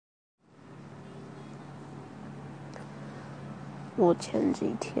我前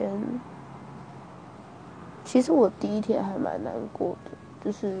几天，其实我第一天还蛮难过的，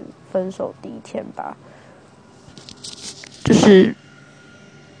就是分手第一天吧，就是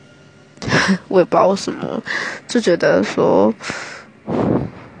我也不知道为什么，就觉得说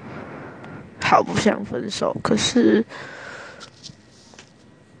好不想分手，可是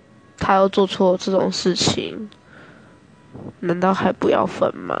他又做错这种事情，难道还不要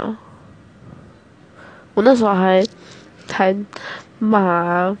分吗？我那时候还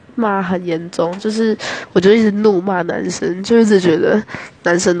骂很严重，就是我就一直怒骂男生，就一直觉得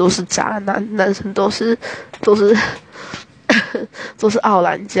男生都是渣男，男生都是都是傲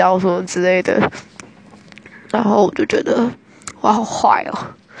懒教什么之类的，然后我就觉得我好坏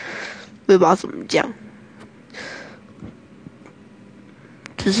哦，我也不知道怎么讲，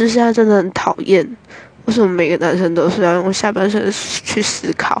只是现在真的很讨厌，为什么每个男生都是要用下半身去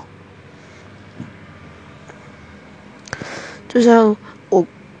思考？就像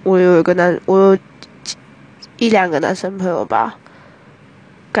我有一两个男生朋友吧，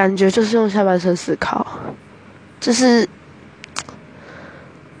感觉就是用下半身思考，就是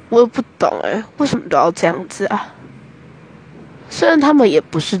我也不懂为什么都要这样子啊？虽然他们也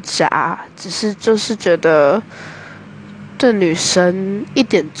不是渣，只是就是觉得对女生一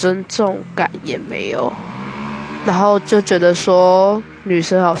点尊重感也没有，然后就觉得说女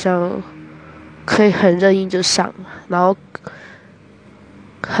生好像可以很任意就上，然后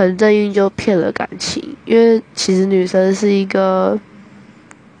很任意就骗了感情，因为其实女生是一个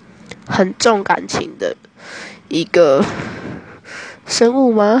很重感情的一个生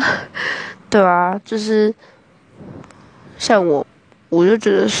物吗？对啊，就是像我就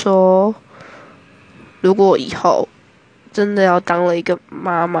觉得说，如果以后真的要当了一个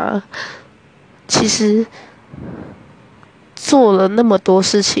妈妈，其实做了那么多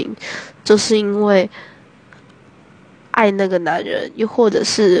事情，就是因为爱那个男人，又或者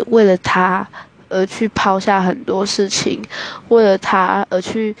是为了他而去抛下很多事情，为了他而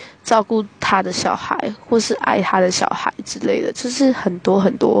去照顾他的小孩，或是爱他的小孩之类的，就是很多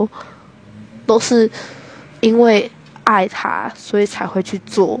很多都是因为爱他，所以才会去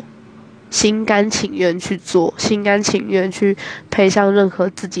做，心甘情愿去做，心甘情愿去赔上任何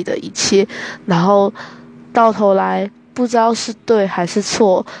自己的一切，然后到头来不知道是对还是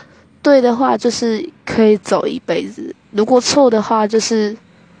错。对的话就是可以走一辈子，如果错的话就是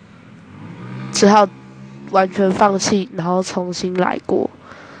只好完全放弃，然后重新来过。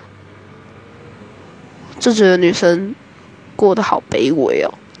就觉得女生过得好卑微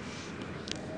哦。